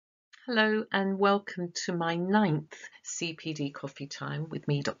Hello and welcome to my 9th CPD Coffee Time with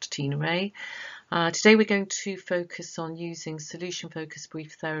me, Dr Tina Rae. Today we're going to focus on using solution-focused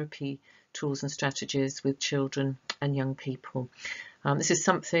brief therapy tools and strategies with children and young people. This is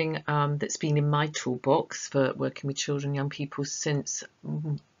something that's been in my toolbox for working with children and young people since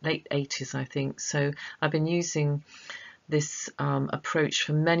late 80s, I think. So I've been using this approach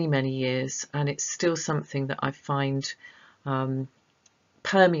for many years, and it's still something that I find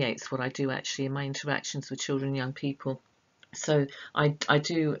permeates what I do actually in my interactions with children and young people. So I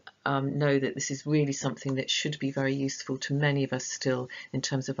do know that this is really something that should be very useful to many of us still in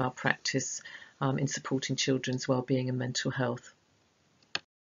terms of our practice in supporting children's well-being and mental health.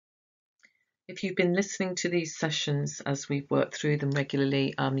 If you've been listening to these sessions as we've worked through them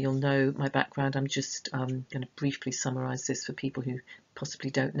regularly, you'll know my background. I'm just going to briefly summarise this for people who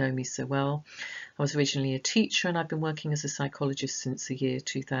possibly don't know me so well. I was originally a teacher and I've been working as a psychologist since the year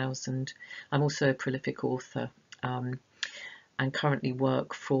 2000. I'm also a prolific author and currently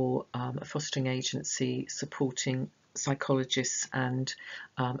work for a fostering agency supporting psychologists and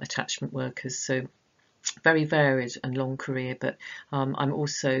attachment workers. So very varied and long career, but I'm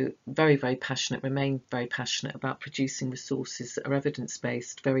also very passionate, remain very passionate about producing resources that are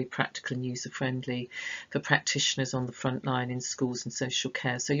evidence-based, very practical and user-friendly for practitioners on the front line in schools and social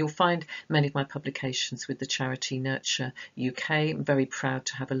care. So you'll find many of my publications with the charity Nurture UK. I'm very proud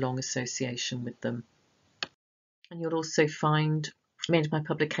to have a long association with them. And you'll also find many of my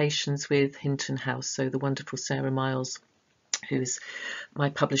publications with Hinton House, so the wonderful Sarah Miles, who's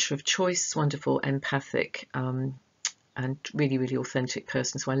my publisher of choice, wonderful, empathic and really authentic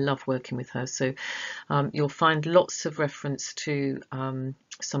person. So I love working with her. So you'll find lots of reference to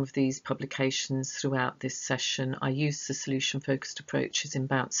some of these publications throughout this session. I use the solution-focused approaches in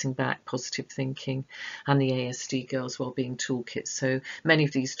Bouncing Back, Positive Thinking and the ASD Girls Wellbeing Toolkit. So many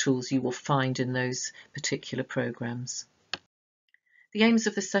of these tools you will find in those particular programs. The aims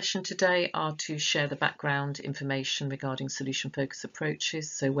of the session today are to share the background information regarding solution-focused approaches,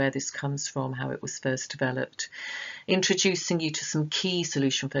 so where this comes from, how it was first developed, introducing you to some key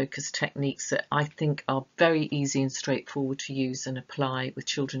solution-focused techniques that I think are very easy and straightforward to use and apply with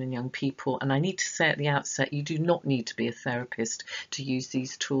children and young people. And I need to say at the outset, you do not need to be a therapist to use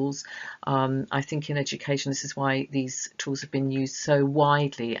these tools. I think in education, this is why these tools have been used so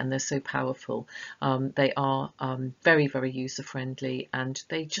widely and they're so powerful. They are very user-friendly, and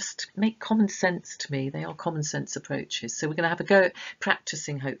they just make common sense to me. They are common sense approaches. So we're going to have a go at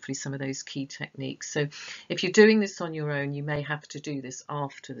practicing hopefully some of those key techniques. So if you're doing this on your own, you may have to do this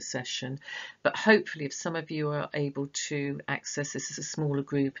after the session, but hopefully if some of you are able to access this as a smaller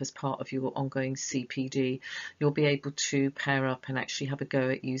group as part of your ongoing CPD, you'll be able to pair up and actually have a go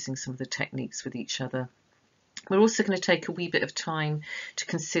at using some of the techniques with each other. We're also going to take a wee bit of time to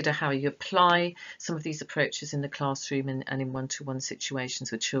consider how you apply some of these approaches in the classroom and in one-to-one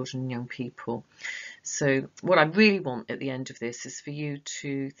situations with children and young people. So what I really want at the end of this is for you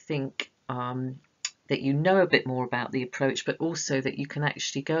to think that you know a bit more about the approach, but also that you can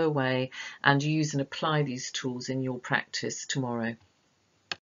actually go away and use and apply these tools in your practice tomorrow.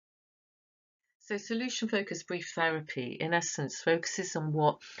 So solution-focused brief therapy, in essence, focuses on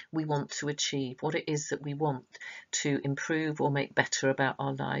what we want to achieve, what it is that we want to improve or make better about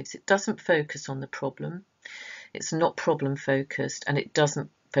our lives. It doesn't focus on the problem, it's not problem-focused, and it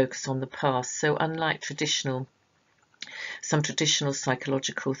doesn't focus on the past. So unlike some traditional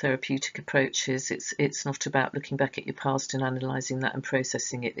psychological therapeutic approaches, it's not about looking back at your past and analysing that and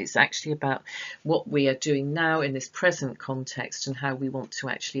processing it. It's actually about what we are doing now in this present context and how we want to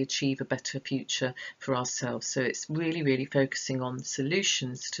actually achieve a better future for ourselves. So it's really focusing on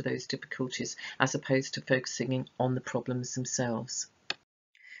solutions to those difficulties as opposed to focusing on the problems themselves.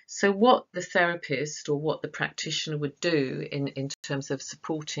 So what the therapist or what the practitioner would do in terms of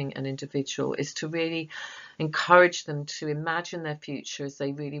supporting an individual is to really encourage them to imagine their future as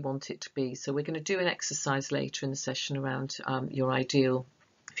they really want it to be. So we're going to do an exercise later in the session around your ideal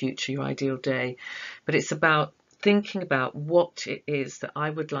future, your ideal day. But it's about thinking about what it is that I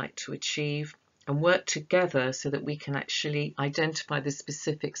would like to achieve and work together so that we can actually identify the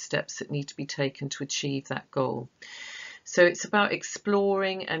specific steps that need to be taken to achieve that goal. So it's about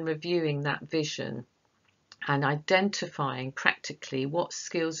exploring and reviewing that vision and identifying practically what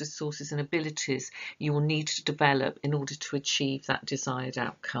skills, resources and abilities you will need to develop in order to achieve that desired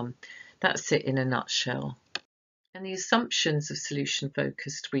outcome. That's it in a nutshell. And the assumptions of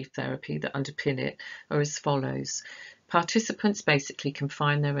solution-focused brief therapy that underpin it are as follows. Participants basically can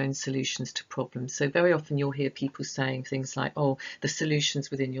find their own solutions to problems. So very often you'll hear people saying things like, oh, the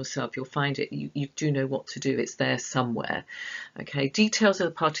solution's within yourself. You'll find it, you do know what to do. It's there somewhere. Okay, details of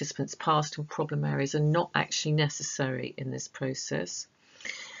the participants' past and problem areas are not actually necessary in this process.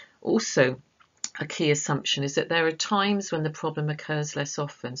 Also, a key assumption is that there are times when the problem occurs less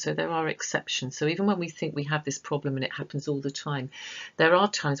often, so there are exceptions. So even when we think we have this problem and it happens all the time, there are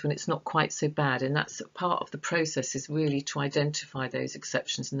times when it's not quite so bad, and that's part of the process, is really to identify those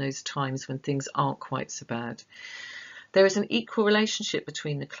exceptions and those times when things aren't quite so bad. There is an equal relationship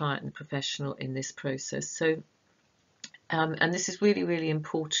between the client and the professional in this process. So and this is really, really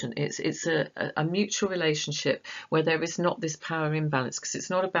important. It's a mutual relationship where there is not this power imbalance, because it's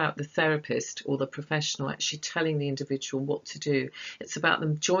not about the therapist or the professional actually telling the individual what to do. It's about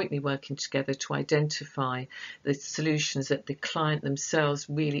them jointly working together to identify the solutions that the client themselves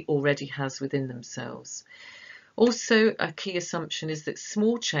really already has within themselves. Also, a key assumption is that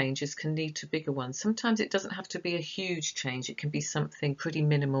small changes can lead to bigger ones. Sometimes it doesn't have to be a huge change. It can be something pretty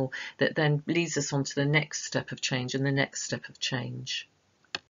minimal that then leads us on to the next step of change and the next step of change.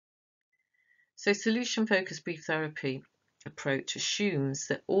 So solution-focused brief therapy approach assumes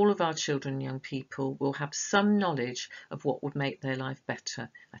that all of our children and young people will have some knowledge of what would make their life better.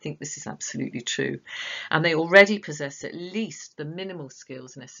 I think this is absolutely true. And they already possess at least the minimal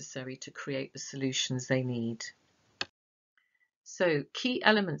skills necessary to create the solutions they need. So key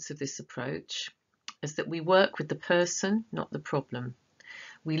elements of this approach is that we work with the person, not the problem.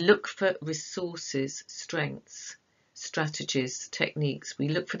 We look for resources, strengths, strategies, techniques. We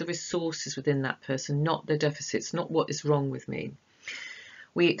look for the resources within that person, not the deficits, not what is wrong with me.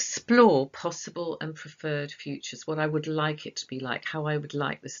 We explore possible and preferred futures, what I would like it to be like, how I would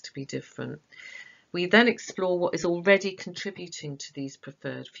like this to be different. We then explore what is already contributing to these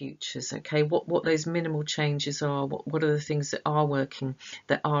preferred futures, okay, what those minimal changes are, what are the things that are working,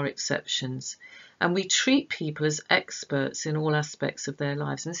 that are exceptions. And we treat people as experts in all aspects of their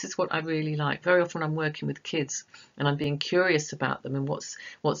lives. And this is what I really like. Very often I'm working with kids and I'm being curious about them and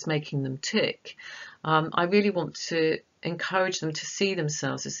what's making them tick. I really want to encourage them to see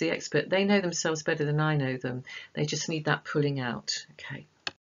themselves as the expert. They know themselves better than I know them. They just need that pulling out, okay.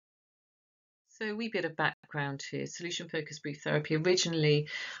 So a wee bit of background here. Solution-focused brief therapy originally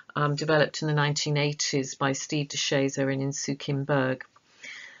developed in the 1980s by Steve DeShazer and Insoo Kim Berg.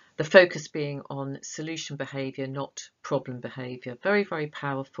 The focus being on solution behaviour, not problem behaviour. Very, very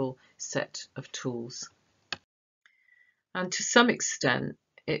powerful set of tools. And to some extent,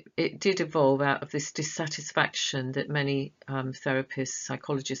 it did evolve out of this dissatisfaction that many therapists,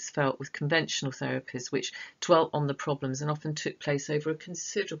 psychologists felt with conventional therapies, which dwelt on the problems and often took place over a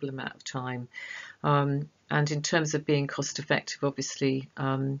considerable amount of time. And in terms of being cost effective, obviously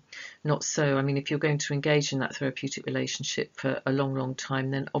not so. I mean, if you're going to engage in that therapeutic relationship for a long, long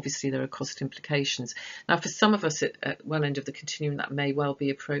time, then obviously there are cost implications. Now, for some of us at one end of the continuum, that may well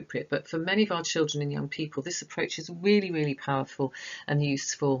be appropriate. But for many of our children and young people, this approach is really, really powerful and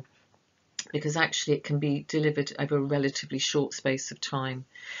useful, because actually it can be delivered over a relatively short space of time.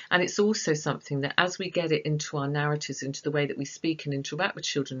 And it's also something that as we get it into our narratives, into the way that we speak and interact with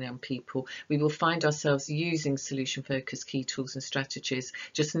children and young people, we will find ourselves using solution-focused key tools and strategies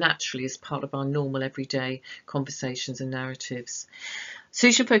just naturally as part of our normal everyday conversations and narratives.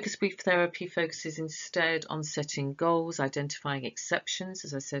 Solution-focused brief therapy focuses instead on setting goals, identifying exceptions,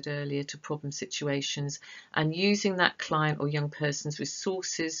 as I said earlier, to problem situations, and using that client or young person's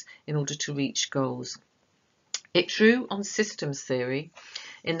resources in order to reach goals. It drew on systems theory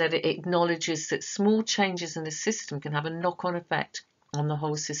in that it acknowledges that small changes in the system can have a knock-on effect on the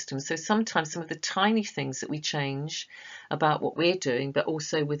whole system. So sometimes some of the tiny things that we change about what we're doing, but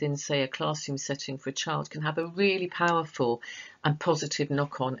also within, say, a classroom setting for a child, can have a really powerful and positive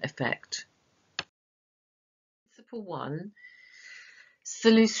knock-on effect. Principle 1,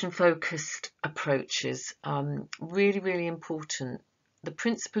 solution-focused approaches. Really, really important. The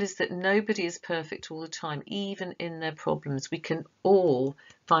principle is that nobody is perfect all the time, even in their problems. We can all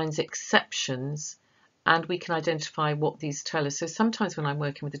find exceptions, and we can identify what these tell us. So sometimes when I'm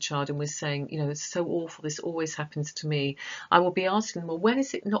working with a child and we're saying, you know, it's so awful, this always happens to me, I will be asking them, well, when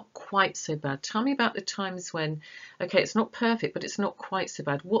is it not quite so bad? Tell me about the times when, okay, it's not perfect, but it's not quite so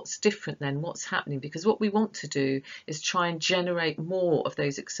bad. What's different then? What's happening? Because what we want to do is try and generate more of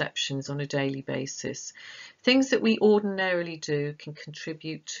those exceptions on a daily basis. Things that we ordinarily do can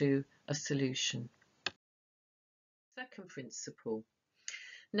contribute to a solution. Second principle.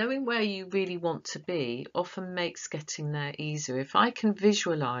 Knowing where you really want to be often makes getting there easier. If I can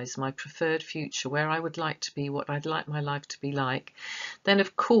visualize my preferred future, where I would like to be, what I'd like my life to be like, then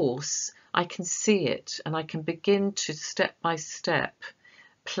of course I can see it and I can begin to step by step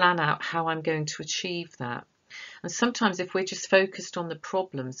plan out how I'm going to achieve that. And sometimes if we're just focused on the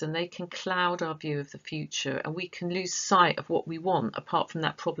problems, then they can cloud our view of the future and we can lose sight of what we want, apart from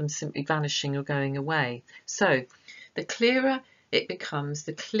that problem simply vanishing or going away. So the clearer it becomes,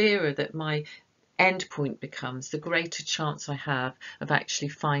 the clearer that my end point becomes, the greater chance I have of actually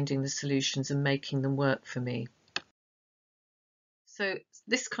finding the solutions and making them work for me. So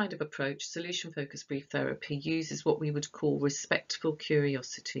this kind of approach, solution-focused brief therapy, uses what we would call respectful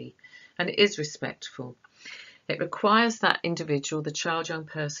curiosity, and it is respectful. It requires that individual, the child, young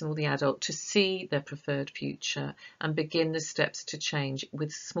person or the adult, to see their preferred future and begin the steps to change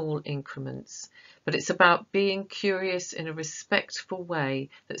with small increments. But it's about being curious in a respectful way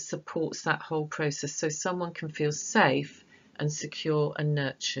that supports that whole process so someone can feel safe and secure and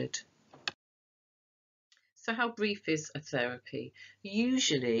nurtured. So how brief is a therapy?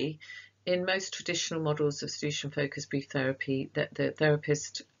 Usually, in most traditional models of solution-focused brief therapy, that the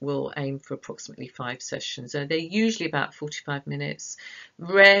therapist will aim for approximately 5 sessions. They're usually about 45 minutes.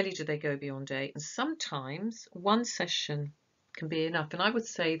 Rarely do they go beyond 8, and sometimes one session can be enough. And I would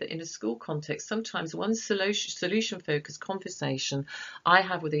say that in a school context, sometimes one solution-focused conversation I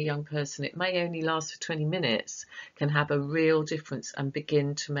have with a young person, it may only last for 20 minutes, can have a real difference and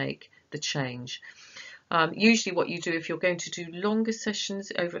begin to make the change. Usually what you do, if you're going to do more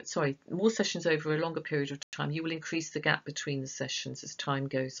sessions over a longer period of time, you will increase the gap between the sessions as time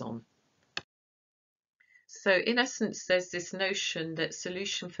goes on. So in essence, there's this notion that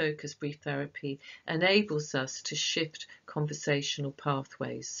solution-focused brief therapy enables us to shift conversational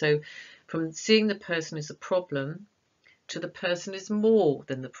pathways. So from seeing the person as a problem to the person as more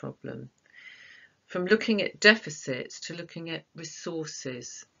than the problem. From looking at deficits to looking at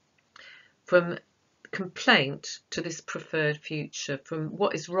resources. From complaint to this preferred future, from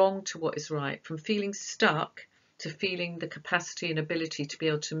what is wrong to what is right, from feeling stuck to feeling the capacity and ability to be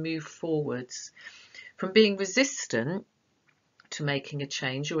able to move forwards, from being resistant to making a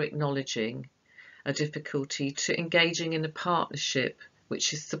change or acknowledging a difficulty to engaging in a partnership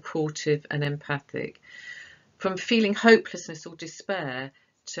which is supportive and empathic, from feeling hopelessness or despair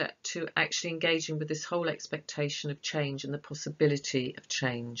to actually engaging with this whole expectation of change and the possibility of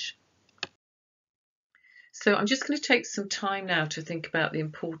change. So I'm just going to take some time now to think about the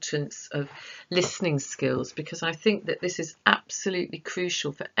importance of listening skills, because I think that this is absolutely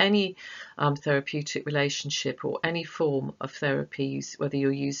crucial for any therapeutic relationship or any form of therapy, whether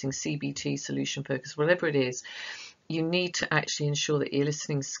you're using CBT, solution focus, whatever it is. You need to actually ensure that your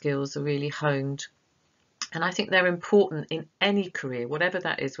listening skills are really honed. And I think they're important in any career, whatever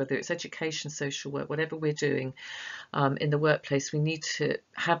that is, whether it's education, social work, whatever we're doing in the workplace, we need to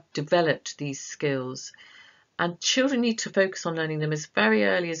have developed these skills. And children need to focus on learning them as very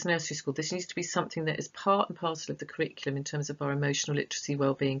early as nursery school. This needs to be something that is part and parcel of the curriculum in terms of our emotional literacy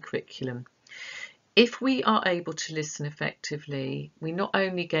wellbeing curriculum. If we are able to listen effectively, we not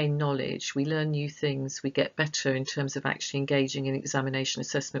only gain knowledge, we learn new things, we get better in terms of actually engaging in examination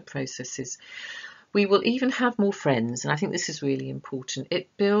assessment processes. We will even have more friends, and I think this is really important.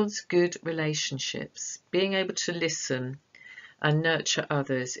 It builds good relationships. Being able to listen and nurture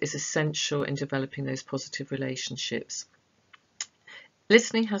others is essential in developing those positive relationships.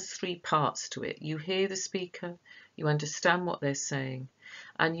 Listening has 3 parts to it. You hear the speaker, you understand what they're saying,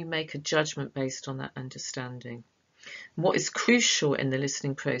 and you make a judgment based on that understanding. What is crucial in the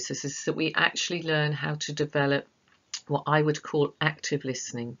listening process is that we actually learn how to develop what I would call active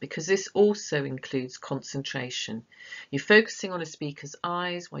listening, because this also includes concentration. You're focusing on a speaker's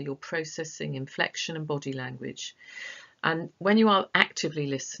eyes while you're processing inflection and body language. And when you are actively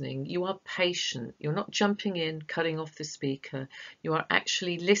listening, you are patient. You're not jumping in, cutting off the speaker. You are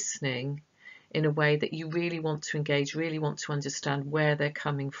actually listening in a way that you really want to engage, really want to understand where they're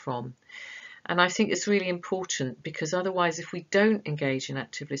coming from. And I think it's really important, because otherwise, if we don't engage in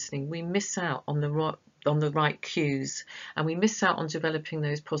active listening, we miss out on the right cues, and we miss out on developing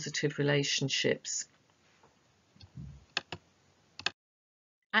those positive relationships.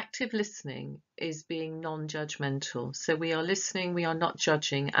 Active listening is being non-judgmental. So we are listening, we are not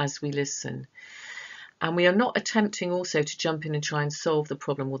judging as we listen. And we are not attempting also to jump in and try and solve the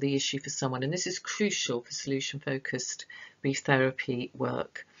problem or the issue for someone. And this is crucial for solution-focused brief therapy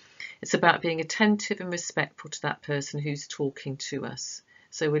work. It's about being attentive and respectful to that person who's talking to us.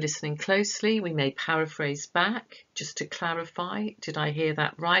 So we're listening closely. We may paraphrase back just to clarify. Did I hear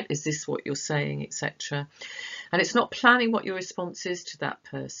that right? Is this what you're saying, etc.? And it's not planning what your response is to that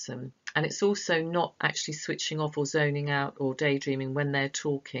person. And it's also not actually switching off or zoning out or daydreaming when they're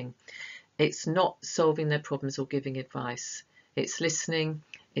talking. It's not solving their problems or giving advice. It's listening,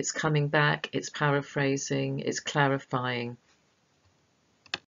 it's coming back, it's paraphrasing, it's clarifying.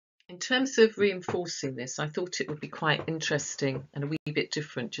 In terms of reinforcing this, I thought it would be quite interesting and a wee bit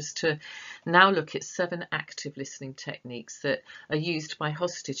different just to now look at 7 active listening techniques that are used by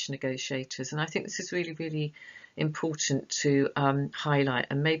hostage negotiators. And I think this is really, really important to highlight,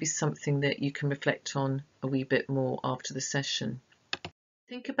 and maybe something that you can reflect on a wee bit more after the session.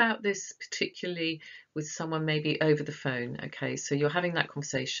 Think about this particularly with someone maybe over the phone. Okay, so you're having that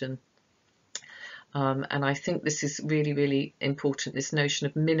conversation. And I think this is really, really important, this notion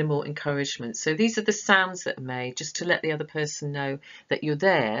of minimal encouragement. So these are the sounds that are made just to let the other person know that you're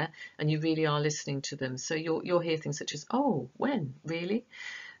there and you really are listening to them. So you'll hear things such as, oh, when, really?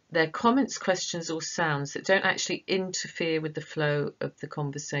 They're comments, questions or sounds that don't actually interfere with the flow of the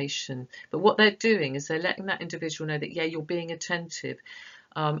conversation. But what they're doing is they're letting that individual know that, yeah, you're being attentive.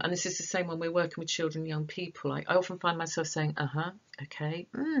 And this is the same when we're working with children and young people. I often find myself saying, okay,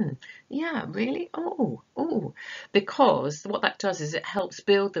 yeah, really, oh, because what that does is it helps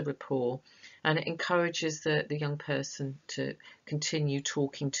build the rapport and it encourages the young person to continue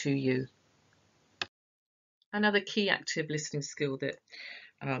talking to you. Another key active listening skill that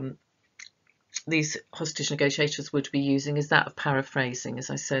these hostage negotiators would be using is that of paraphrasing. As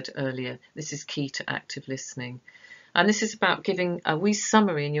I said earlier, this is key to active listening. And this is about giving a wee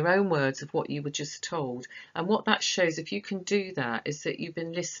summary in your own words of what you were just told. And what that shows, if you can do that, is that you've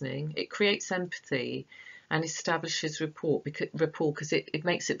been listening. It creates empathy and establishes rapport because it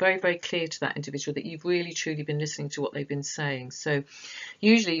makes it very, very clear to that individual that you've really, truly been listening to what they've been saying. So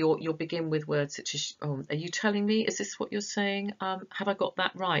usually you'll begin with words such as, are you telling me? Is this what you're saying? Have I got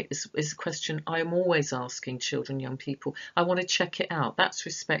that right? Is a question I am always asking children, young people. I want to check it out. That's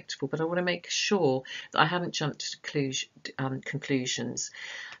respectful, but I want to make sure that I haven't jumped to conclusions.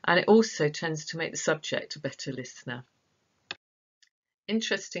 And it also tends to make the subject a better listener.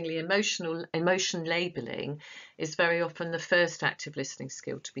 Interestingly, emotion labelling is very often the first active listening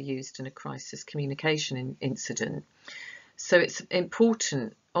skill to be used in a crisis communication incident. So it's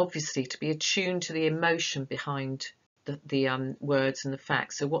important, obviously, to be attuned to the emotion behind the words and the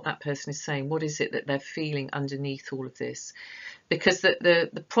facts. So what that person is saying, what is it that they're feeling underneath all of this? Because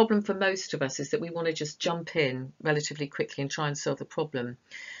the problem for most of us is that we want to just jump in relatively quickly and try and solve the problem.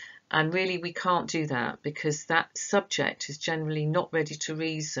 And really we can't do that because that subject is generally not ready to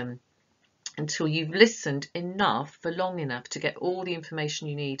reason until you've listened enough for long enough to get all the information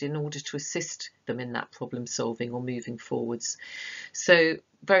you need in order to assist them in that problem solving or moving forwards. So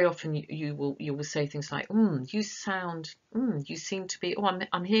very often you will say things like, you seem to be,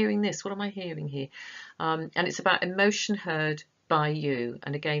 I'm hearing this, what am I hearing here? And it's about emotion heard by you,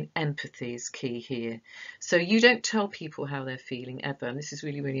 and again empathy is key here. So you don't tell people how they're feeling ever, and this is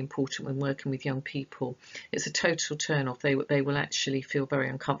really, really important when working with young people. It's a total turn off. They will actually feel very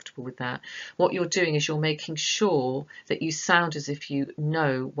uncomfortable with that. What you're doing is you're making sure that you sound as if you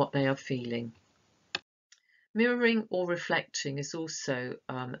know what they are feeling. Mirroring or reflecting is also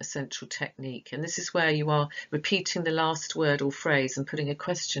a central technique, and this is where you are repeating the last word or phrase and putting a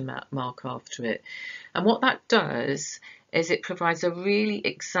question mark after it. And what that does is it provides a really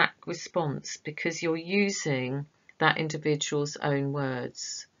exact response because you're using that individual's own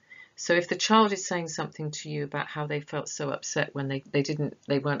words. So if the child is saying something to you about how they felt so upset when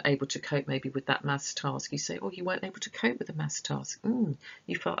they weren't able to cope maybe with that maths task, you say, oh, you weren't able to cope with the maths task.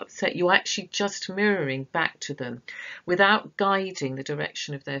 You felt upset. You're actually just mirroring back to them without guiding the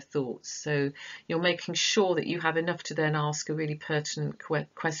direction of their thoughts. So you're making sure that you have enough to then ask a really pertinent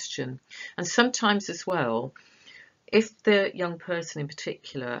question. And sometimes as well, if the young person in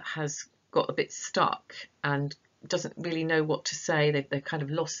particular has got a bit stuck and doesn't really know what to say, they've kind of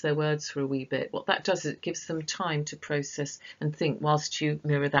lost their words for a wee bit, what that does is it gives them time to process and think whilst you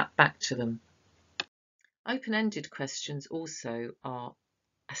mirror that back to them. Open-ended questions also are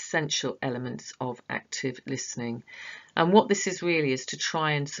essential elements of active listening, and what this is really is to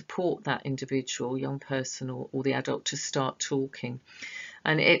try and support that individual, young person or the adult to start talking.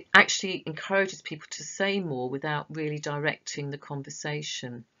 And it actually encourages people to say more without really directing the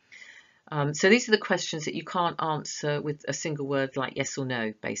conversation. So these are the questions that you can't answer with a single word like yes or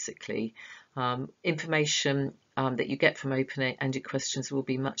no, basically. Information that you get from open-ended questions will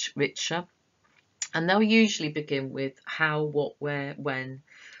be much richer. And they'll usually begin with how, what, where, when.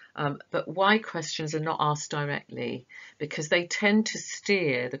 But why questions are not asked directly, because they tend to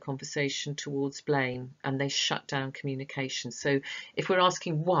steer the conversation towards blame and they shut down communication. So if we're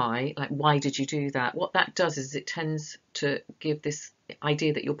asking why, like why did you do that, what that does is it tends to give this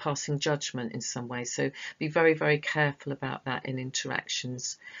idea that you're passing judgment in some way. So be very, very careful about that in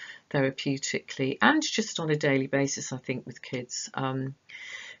interactions therapeutically and just on a daily basis, I think, with kids.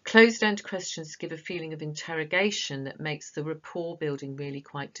 Closed-end questions give a feeling of interrogation that makes the rapport building really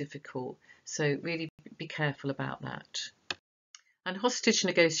quite difficult. So really be careful about that. And hostage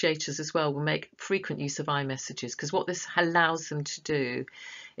negotiators as well will make frequent use of I messages, because what this allows them to do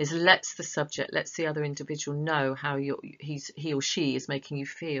is lets the other individual know how he or she is making you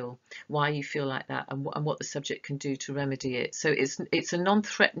feel, why you feel like that, and what the subject can do to remedy it. So it's a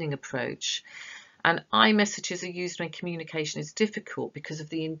non-threatening approach. And I messages are used when communication is difficult because of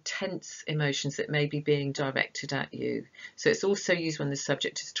the intense emotions that may be being directed at you. So it's also used when the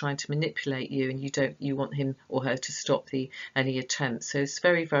subject is trying to manipulate you and you want him or her to stop any attempt. So it's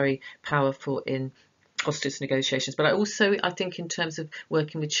very, very powerful in hostage negotiations. But I think in terms of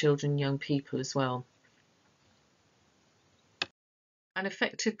working with children and young people as well. And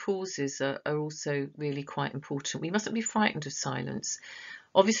effective pauses are also really quite important. We mustn't be frightened of silence.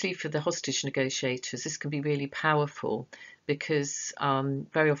 Obviously, for the hostage negotiators, this can be really powerful because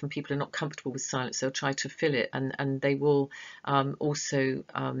very often people are not comfortable with silence. They'll try to fill it, and they will also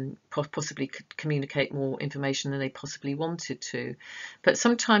possibly communicate more information than they possibly wanted to. But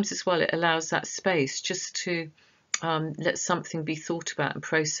sometimes as well, it allows that space just to let something be thought about and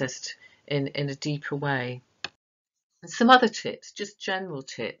processed in a deeper way. And some other tips, just general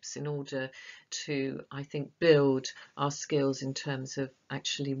tips, in order to, I think, build our skills in terms of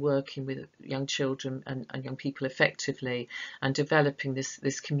actually working with young children and young people effectively and developing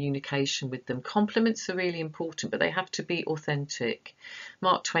this communication with them. Compliments are really important, but they have to be authentic.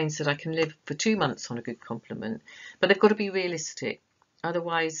 Mark Twain said, I can live for 2 months on a good compliment, but they've got to be realistic.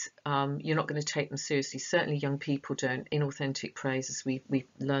 Otherwise, you're not going to take them seriously. Certainly young people don't. Inauthentic praise, as we've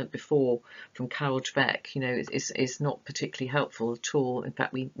learned before from Carol Dweck, is not particularly helpful at all. In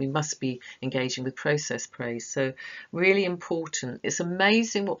fact, we must be engaging with process praise. So really important. It's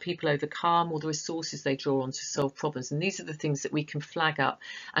amazing what people overcome, or the resources they draw on to solve problems. And these are the things that we can flag up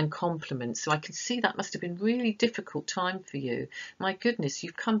and compliment. So I can see that must have been a really difficult time for you. My goodness,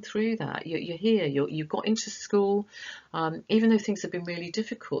 you've come through that. You're here. You've got into school, even though things have been really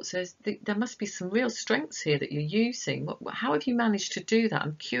difficult. So there must be some real strengths here that you're using. How have you managed to do that?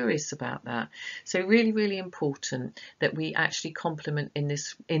 I'm curious about that. So really, really important that we actually compliment in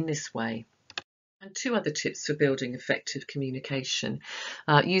this way. And 2 other tips for building effective communication.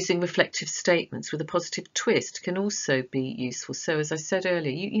 Using reflective statements with a positive twist can also be useful. So as I said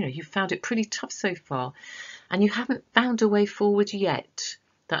earlier, you found it pretty tough so far and you haven't found a way forward yet.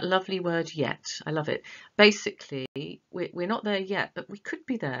 That lovely word yet. I love it. Basically, we're not there yet, but we could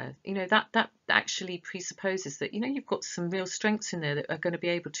be there. That actually presupposes that, you've got some real strengths in there that are going to be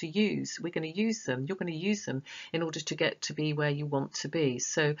able to use. We're going to use them. You're going to use them in order to get to be where you want to be.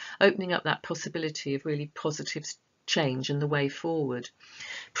 So opening up that possibility of really positive change and the way forward.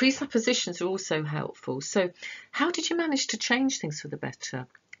 Presuppositions are also helpful. So how did you manage to change things for the better?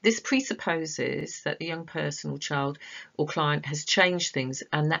 This presupposes that the young person or child or client has changed things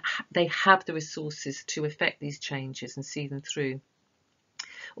and that they have the resources to effect these changes and see them through.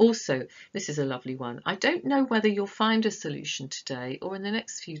 Also, this is a lovely one. I don't know whether you'll find a solution today or in the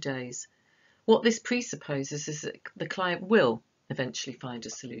next few days. What this presupposes is that the client will eventually find a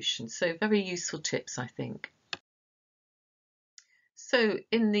solution. So very useful tips, I think. So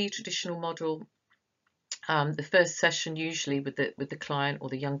in the traditional model, the first session, usually with the client or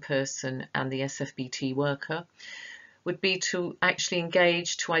the young person and the SFBT worker, would be to actually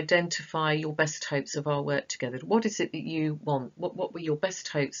engage to identify your best hopes of our work together. What is it that you want? What were your best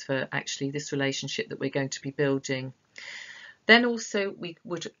hopes for actually this relationship that we're going to be building? Then also we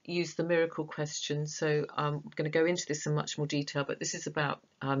would use the miracle question. So I'm going to go into this in much more detail, but this is about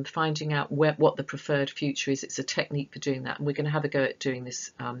finding out what the preferred future is. It's a technique for doing that, and we're going to have a go at doing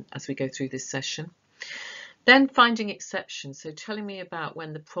this as we go through this session. Then finding exceptions, so telling me about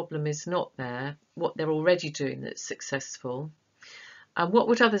when the problem is not there, what they're already doing that's successful, and what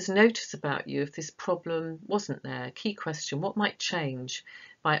would others notice about you if this problem wasn't there? Key question, what might change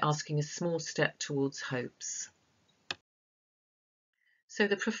by asking a small step towards hopes? So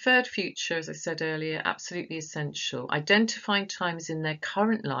the preferred future, as I said earlier, absolutely essential. Identifying times in their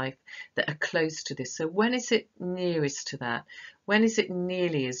current life that are close to this. So when is it nearest to that? When is it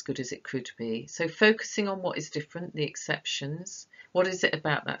nearly as good as it could be? So focusing on what is different, the exceptions. What is it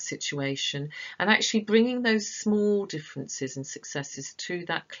about that situation? And actually bringing those small differences and successes to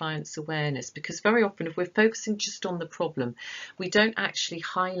that client's awareness, because very often if we're focusing just on the problem, we don't actually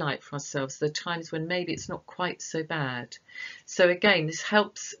highlight for ourselves the times when maybe it's not quite so bad. So again, this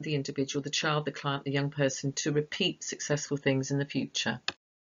helps the individual, the child, the client, the young person to repeat successful things in the future.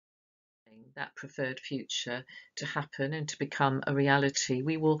 That preferred future to happen and to become a reality.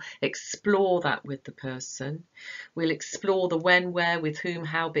 We will explore that with the person. We'll explore the when, where, with whom,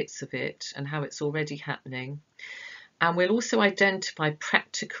 how bits of it and how it's already happening. And we'll also identify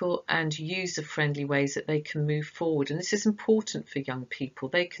practical and user-friendly ways that they can move forward. And this is important for young people.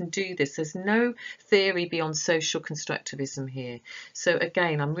 They can do this. There's no theory beyond social constructivism here. So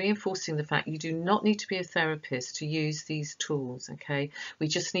again, I'm reinforcing the fact you do not need to be a therapist to use these tools, okay? We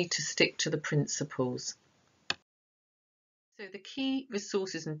just need to stick to the principles. So the key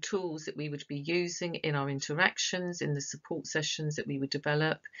resources and tools that we would be using in our interactions, in the support sessions that we would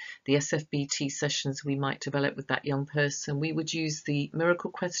develop, the SFBT sessions we might develop with that young person, we would use the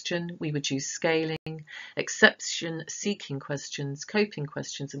miracle question, we would use scaling, exception-seeking questions, coping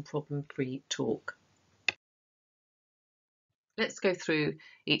questions, and problem-free talk. Let's go through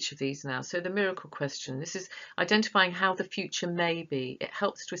each of these now. So the miracle question, this is identifying how the future may be. It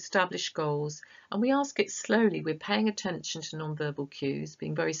helps to establish goals and we ask it slowly. We're paying attention to non-verbal cues,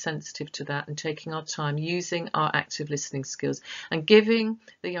 being very sensitive to that and taking our time, using our active listening skills and giving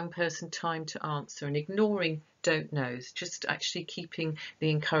the young person time to answer and ignoring don't knows, just actually keeping the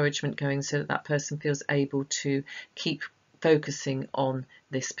encouragement going so that that person feels able to keep focusing on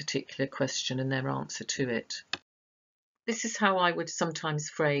this particular question and their answer to it. This is how I would sometimes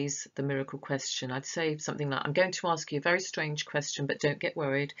phrase the miracle question. I'd say something like, I'm going to ask you a very strange question, but don't get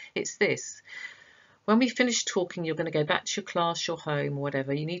worried. It's this. When we finish talking, you're going to go back to your class, your home, or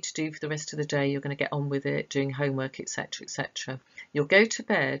whatever you need to do for the rest of the day. You're going to get on with it, doing homework, etc., etc. You'll go to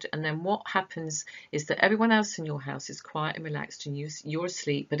bed, and then what happens is that everyone else in your house is quiet and relaxed, and you're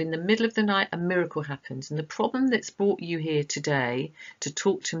asleep. But in the middle of the night, a miracle happens, and the problem that's brought you here today to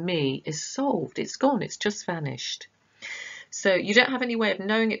talk to me is solved. It's gone. It's just vanished. So you don't have any way of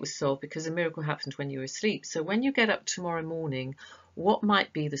knowing it was solved because a miracle happened when you were asleep. So when you get up tomorrow morning, what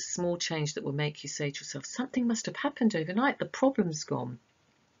might be the small change that will make you say to yourself, something must have happened overnight, the problem's gone.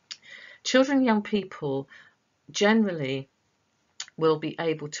 Children and young people generally will be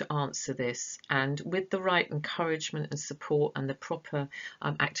able to answer this, and with the right encouragement and support and the proper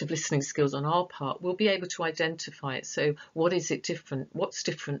active listening skills on our part, we'll be able to identify it. So what is it different? What's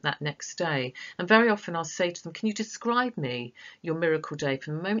different that next day? And very often I'll say to them, can you describe me your miracle day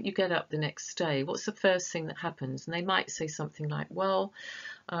from the moment you get up the next day? What's the first thing that happens? And they might say something like, well,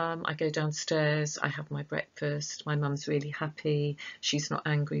 I go downstairs, I have my breakfast, my mum's really happy, she's not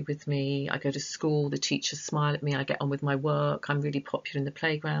angry with me, I go to school, the teachers smile at me, I get on with my work, I'm really popular in the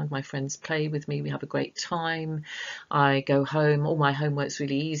playground, my friends play with me, we have a great time, I go home, all my homework's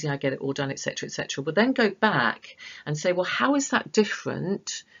really easy, I get it all done, etc., etc. We'll then go back and say, well, how is that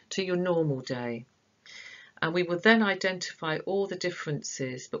different to your normal day? And we will then identify all the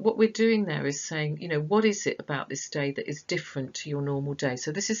differences. But what we're doing there is saying, you know, what is it about this day that is different to your normal day?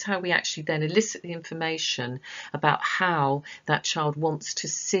 So this is how we actually then elicit the information about how that child wants to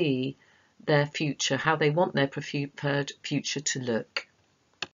see their future, how they want their preferred future to look.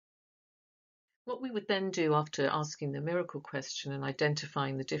 What we would then do after asking the miracle question and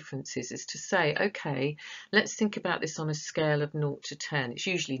identifying the differences is to say, okay, let's think about this on a scale of 0 to 10. It's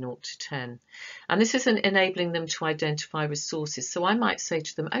usually 0 to 10. And this is enabling them to identify resources. So I might say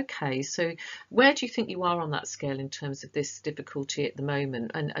to them, okay, so where do you think you are on that scale in terms of this difficulty at the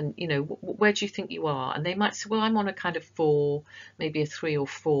moment? And you know, where do you think you are? And they might say, well, I'm on a kind of 4, maybe a 3 or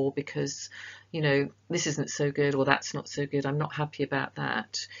 4 because, you know, this isn't so good or that's not so good. I'm not happy about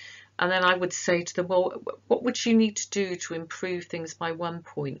that. And then I would say to them, well, what would you need to do to improve things by 1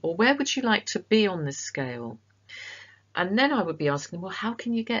 point? Or where would you like to be on this scale? And then I would be asking them, well, how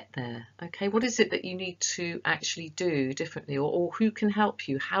can you get there? Okay, what is it that you need to actually do differently? Or who can help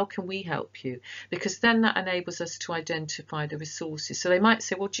you? How can we help you? Because then that enables us to identify the resources. So they might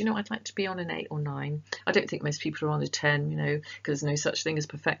say, well, do you know, I'd like to be on an 8 or 9. I don't think most people are on a 10, you know, because there's no such thing as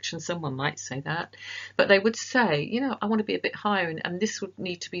perfection. Someone might say that. But they would say, you know, I want to be a bit higher and this would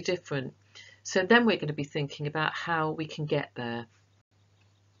need to be different. So then we're going to be thinking about how we can get there.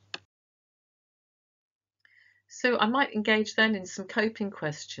 So I might engage then in some coping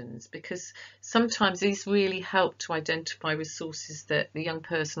questions, because sometimes these really help to identify resources that the young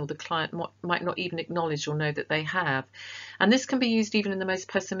person or the client might not even acknowledge or know that they have. And this can be used even in the most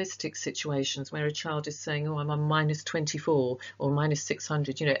pessimistic situations where a child is saying, oh, I'm on -24 or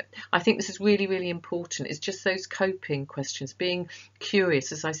 -600. You know, I think this is really, really important. It's just those coping questions, being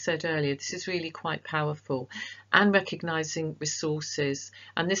curious, as I said earlier, this is really quite powerful, and recognizing resources.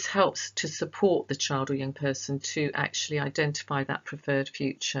 And this helps to support the child or young person to actually identify that preferred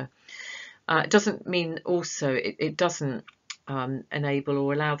future. It doesn't mean also, it doesn't enable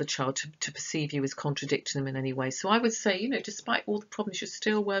or allow the child to perceive you as contradicting them in any way. So I would say, you know, despite all the problems, you're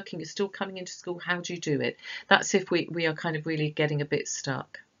still working, you're still coming into school. How do you do it? That's if we are kind of really getting a bit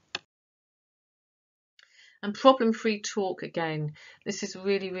stuck. And problem-free talk, again, this is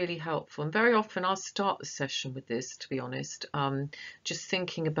really, really helpful. And very often I'll start the session with this, to be honest, just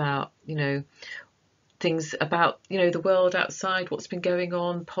thinking about, you know, things about, you know, the world outside, what's been going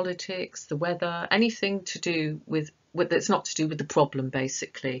on, politics, the weather, anything to do with that's not to do with the problem,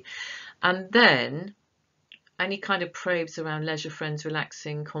 basically. And then any kind of probes around leisure, friends,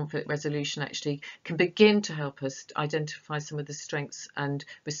 relaxing, conflict resolution actually can begin to help us identify some of the strengths and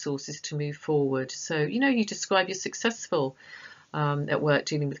resources to move forward. So, you know, you describe you're successful at work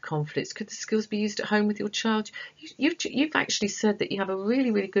dealing with conflicts. Could the skills be used at home with your child? You've actually said that you have a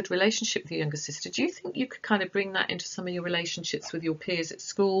really, really good relationship with your younger sister. Do you think you could kind of bring that into some of your relationships with your peers at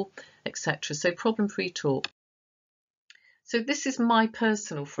school, etc.? So problem-free talk. So this is my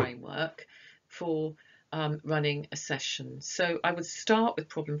personal framework for running a session. So I would start with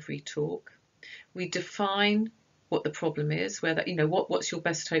problem-free talk. We define what the problem is, where that, you know, what's your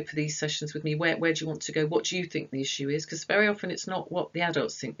best hope for these sessions with me? Where do you want to go? What do you think the issue is? Because very often it's not what the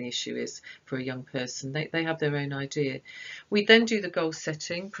adults think the issue is for a young person. They have their own idea. We then do the goal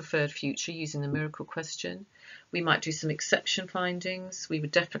setting, preferred future, using the miracle question. We might do some exception findings. We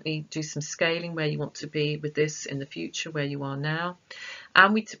would definitely do some scaling, where you want to be with this in the future, where you are now.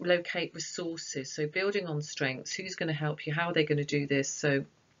 And we locate resources. So building on strengths, who's going to help you? How are they going to do this? So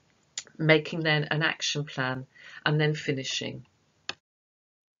making then an action plan, and then finishing.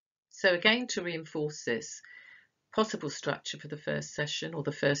 So again, to reinforce this, possible structure for the first session or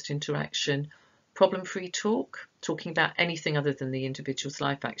the first interaction: problem-free talk, talking about anything other than the individual's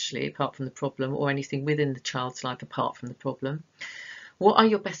life, actually, apart from the problem, or anything within the child's life apart from the problem. What are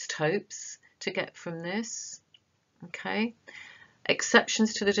your best hopes to get from this? Okay.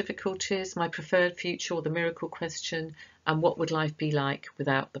 Exceptions to the difficulties, my preferred future or the miracle question, and what would life be like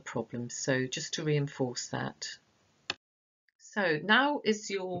without the problem? So just to reinforce that. So now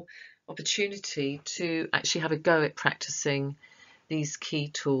is your opportunity to actually have a go at practicing these key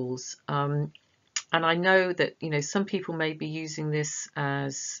tools. And I know that, you know, some people may be using this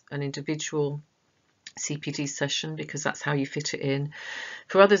as an individual CPD session because that's how you fit it in.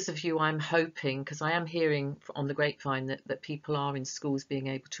 For others of you, I'm hoping, because I am hearing on the grapevine that people are in schools being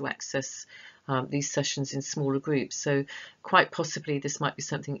able to access these sessions in smaller groups. So quite possibly this might be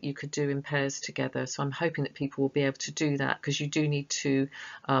something that you could do in pairs together. So I'm hoping that people will be able to do that, because you do need to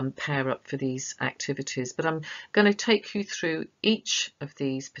pair up for these activities. But I'm going to take you through each of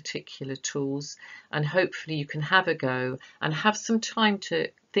these particular tools, and hopefully you can have a go and have some time to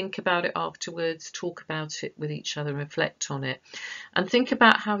think about it afterwards, talk about it with each other, reflect on it, and think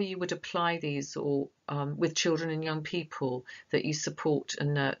about how you would apply these or with children and young people that you support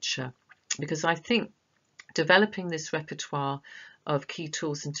and nurture. Because I think developing this repertoire of key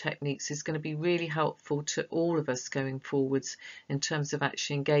tools and techniques is going to be really helpful to all of us going forwards in terms of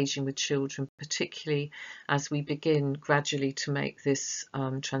actually engaging with children, particularly as we begin gradually to make this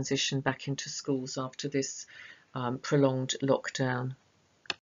transition back into schools after this prolonged lockdown.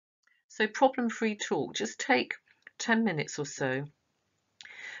 So problem-free talk, just take 10 minutes or so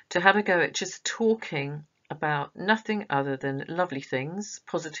to have a go at just talking about nothing other than lovely things,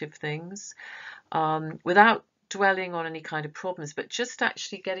 positive things, without dwelling on any kind of problems, but just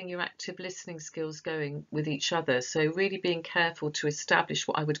actually getting your active listening skills going with each other. So really being careful to establish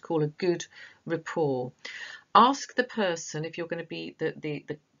what I would call a good rapport. Ask the person, if you're going to be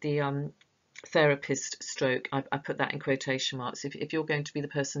the therapist stroke, I put that in quotation marks, if you're going to be the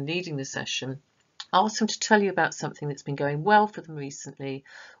person leading the session, ask them to tell you about something that's been going well for them recently,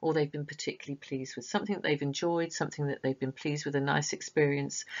 or they've been particularly pleased with, something that they've enjoyed, something that they've been pleased with, a nice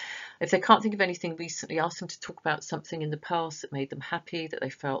experience. If they can't think of anything recently, ask them to talk about something in the past that made them happy, that they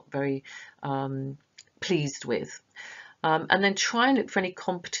felt very pleased with. And then try and look for any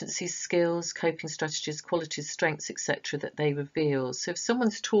competencies, skills, coping strategies, qualities, strengths, etc. that they reveal. So if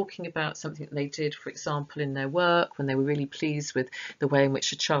someone's talking about something that they did, for example, in their work, when they were really pleased with the way in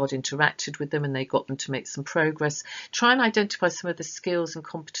which a child interacted with them and they got them to make some progress, try and identify some of the skills and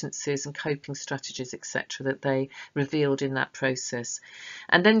competencies and coping strategies, etc. that they revealed in that process.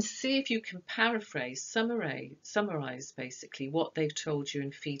 And then see if you can paraphrase, summarize basically what they've told you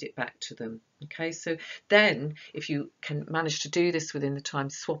and feed it back to them. Okay, so then if you can manage to do this within the time,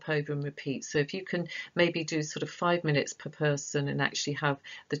 swap over and repeat. So if you can maybe do sort of 5 minutes per person and actually have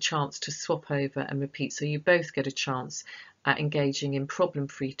the chance to swap over and repeat, so you both get a chance at engaging in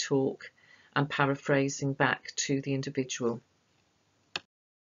problem-free talk and paraphrasing back to the individual.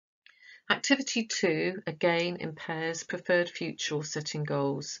 Activity 2, again in pairs, preferred future or setting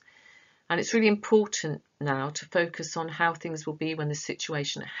goals. And it's really important now to focus on how things will be when the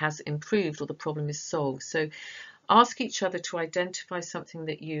situation has improved or the problem is solved. So ask each other to identify something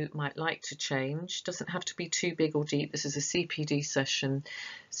that you might like to change. Doesn't have to be too big or deep. This is a CPD session,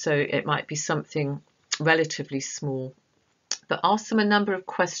 so it might be something relatively small. But ask them a number of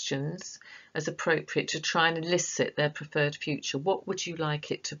questions as appropriate to try and elicit their preferred future. What would you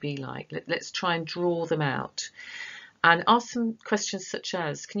like it to be like? Let's try and draw them out. And ask some questions such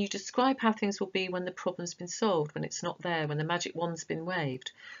as, can you describe how things will be when the problem's been solved, when it's not there, when the magic wand's been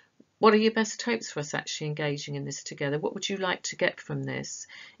waved? What are your best hopes for us actually engaging in this together? What would you like to get from this?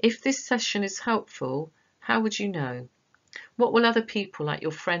 If this session is helpful, how would you know? What will other people, like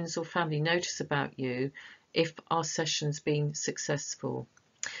your friends or family, notice about you if our session's been successful?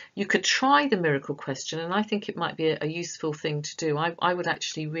 You could try the miracle question, and I think it might be a useful thing to do. I would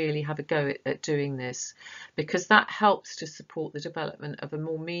actually really have a go at doing this, because that helps to support the development of a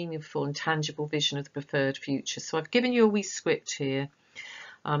more meaningful and tangible vision of the preferred future. So I've given you a wee script here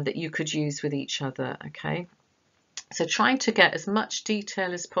that you could use with each other, okay? So trying to get as much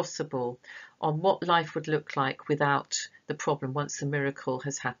detail as possible on what life would look like without the problem once the miracle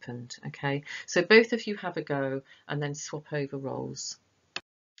has happened, okay? So both of you have a go and then swap over roles.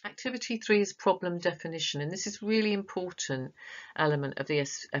 Activity 3 is problem definition, and this is really important element of the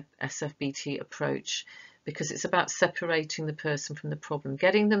SFBT approach, because it's about separating the person from the problem.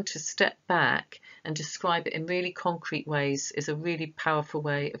 Getting them to step back and describe it in really concrete ways is a really powerful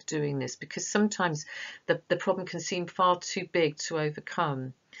way of doing this, because sometimes the problem can seem far too big to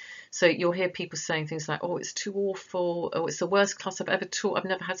overcome. So you'll hear people saying things like, oh, it's too awful, oh, it's the worst class I've ever taught, I've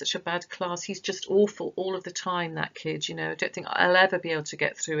never had such a bad class, he's just awful all of the time, that kid, you know, I don't think I'll ever be able to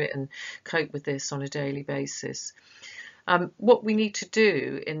get through it and cope with this on a daily basis. What we need to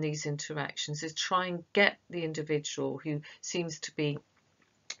do in these interactions is try and get the individual who seems to be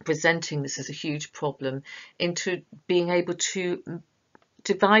presenting this as a huge problem into being able to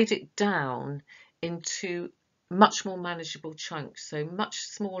divide it down into much more manageable chunks, so much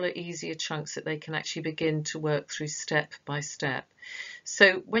smaller, easier chunks that they can actually begin to work through step by step.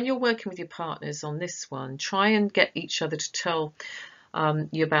 So when you're working with your partners on this one, try and get each other to tell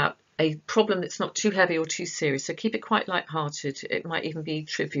you about a problem that's not too heavy or too serious. So keep it quite light-hearted. It might even be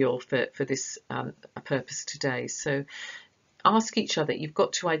trivial for this purpose today. So ask each other, you've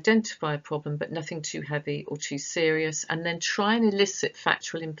got to identify a problem, but nothing too heavy or too serious, and then try and elicit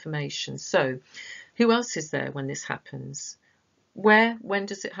factual information. So who else is there when this happens? Where, when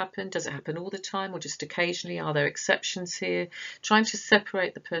does it happen? Does it happen all the time or just occasionally? Are there exceptions here? Trying to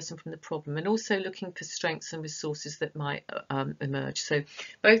separate the person from the problem, and also looking for strengths and resources that might emerge. So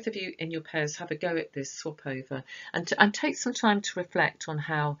both of you in your pairs have a go at this, swap over, and take some time to reflect on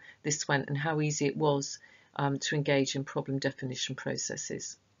how this went and how easy it was to engage in problem definition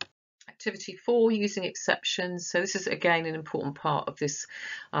processes. Activity 4, using exceptions. So this is again an important part of this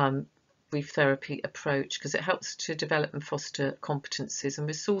brief therapy approach, because it helps to develop and foster competencies and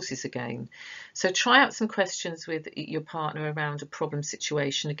resources again. So try out some questions with your partner around a problem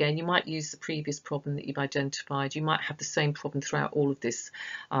situation. Again, you might use the previous problem that you've identified. You might have the same problem throughout all of this,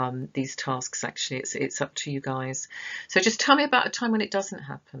 these tasks. Actually, it's up to you guys. So just tell me about a time when it doesn't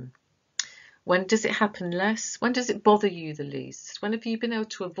happen. When does it happen less? When does it bother you the least? When have you been able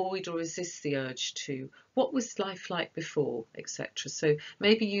to avoid or resist the urge to? What was life like before, etc. So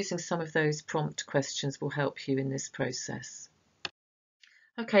maybe using some of those prompt questions will help you in this process.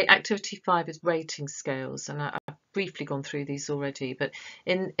 Okay, activity 5 is rating scales, and I've briefly gone through these already, but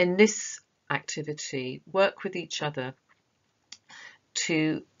in this activity, work with each other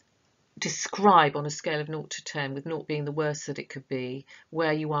to describe on a scale of 0 to 10, with 0 being the worst that it could be,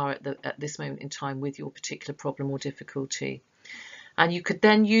 where you are at this moment in time with your particular problem or difficulty. And you could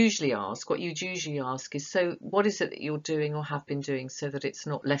then usually ask, what you'd usually ask is, so what is it that you're doing or have been doing so that it's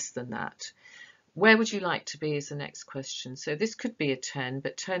not less than that? Where would you like to be is the next question. So this could be a 10,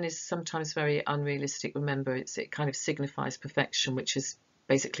 but 10 is sometimes very unrealistic. Remember, it kind of signifies perfection, which is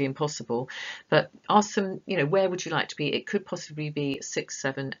basically impossible. But ask them, where would you like to be? It could possibly be 6,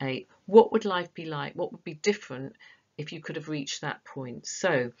 7, 8. What would life be like? What would be different if you could have reached that point?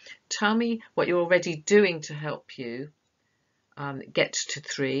 So tell me what you're already doing to help you get to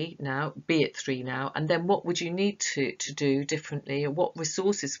 3 now, be at 3 now, and then what would you need to do differently, or what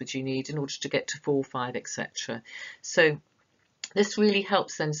resources would you need in order to get to 4, 5, etc. So this really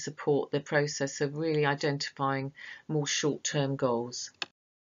helps then support the process of really identifying more short-term goals.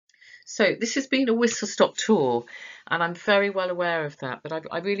 So this has been a whistle-stop tour, and I'm very well aware of that, but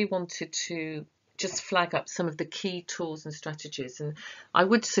I really wanted to just flag up some of the key tools and strategies, and I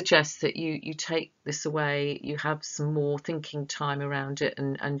would suggest that you take this away, you have some more thinking time around it,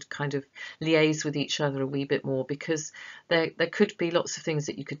 and kind of liaise with each other a wee bit more, because there could be lots of things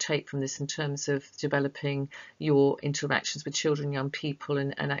that you could take from this in terms of developing your interactions with children and young people,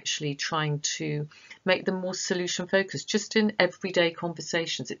 and actually trying to make them more solution focused, just in everyday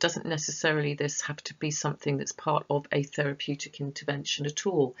conversations. It doesn't necessarily have to be something that's part of a therapeutic intervention at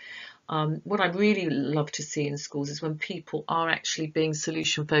all. What I really love to see in schools is when people are actually being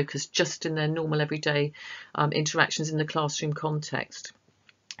solution focused just in their normal everyday interactions in the classroom context.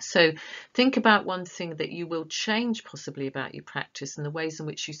 So think about one thing that you will change possibly about your practice and the ways in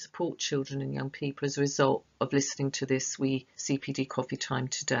which you support children and young people as a result of listening to this wee CPD coffee time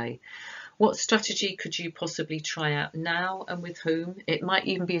today. What strategy could you possibly try out now, and with whom? It might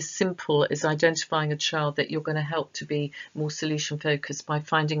even be as simple as identifying a child that you're going to help to be more solution focused by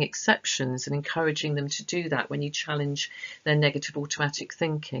finding exceptions and encouraging them to do that when you challenge their negative automatic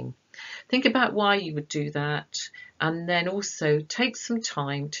thinking. Think about why you would do that, and then also take some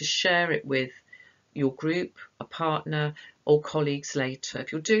time to share it with your group, a partner, or colleagues later.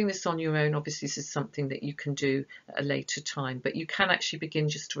 If you're doing this on your own, obviously this is something that you can do at a later time, but you can actually begin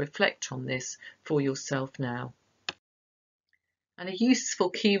just to reflect on this for yourself now. And a useful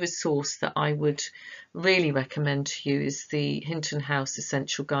key resource that I would really recommend to you is the Hinton House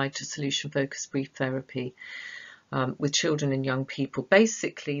Essential Guide to Solution Focused Brief Therapy with children and young people.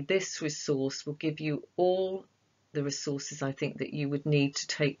 Basically, this resource will give you all the resources I think that you would need to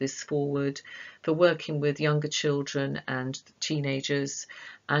take this forward for working with younger children and teenagers,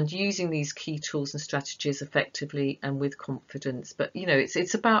 and using these key tools and strategies effectively and with confidence. But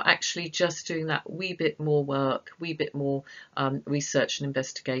it's about actually just doing that wee bit more work, wee bit more research and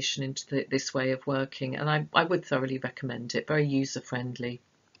investigation into this way of working, and I would thoroughly recommend it. Very user friendly.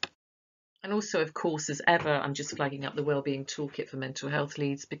 And also, of course, as ever, I'm just flagging up the Wellbeing Toolkit for Mental Health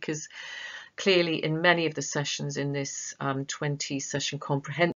Leads, because clearly in many of the sessions in this 20-session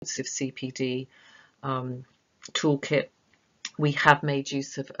comprehensive CPD toolkit, we have made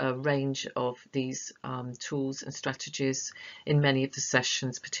use of a range of these tools and strategies in many of the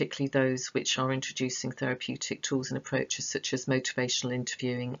sessions, particularly those which are introducing therapeutic tools and approaches such as motivational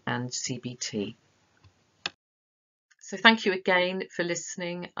interviewing and CBT. So thank you again for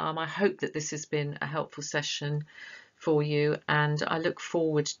listening. I hope that this has been a helpful session for you, and I look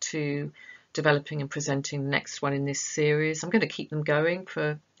forward to developing and presenting the next one in this series. I'm going to keep them going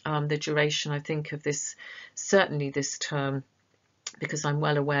for the duration, I think, of this, certainly this term, because I'm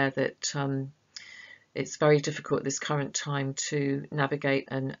well aware that it's very difficult at this current time to navigate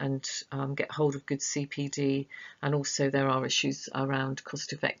and get hold of good CPD, and also there are issues around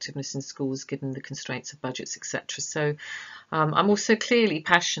cost effectiveness in schools given the constraints of budgets, etc. So I'm also clearly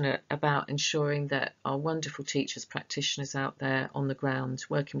passionate about ensuring that our wonderful teachers, practitioners out there on the ground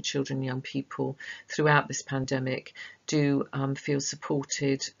working with children and young people throughout this pandemic do feel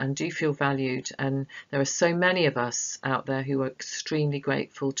supported and do feel valued. And there are so many of us out there who are extremely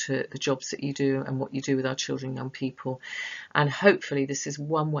grateful to the jobs that you do and what you do with our children and young people. And hopefully this is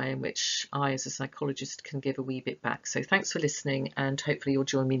one way in which I, as a psychologist, can give a wee bit back. So thanks for listening, and hopefully you'll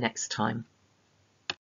join me next time.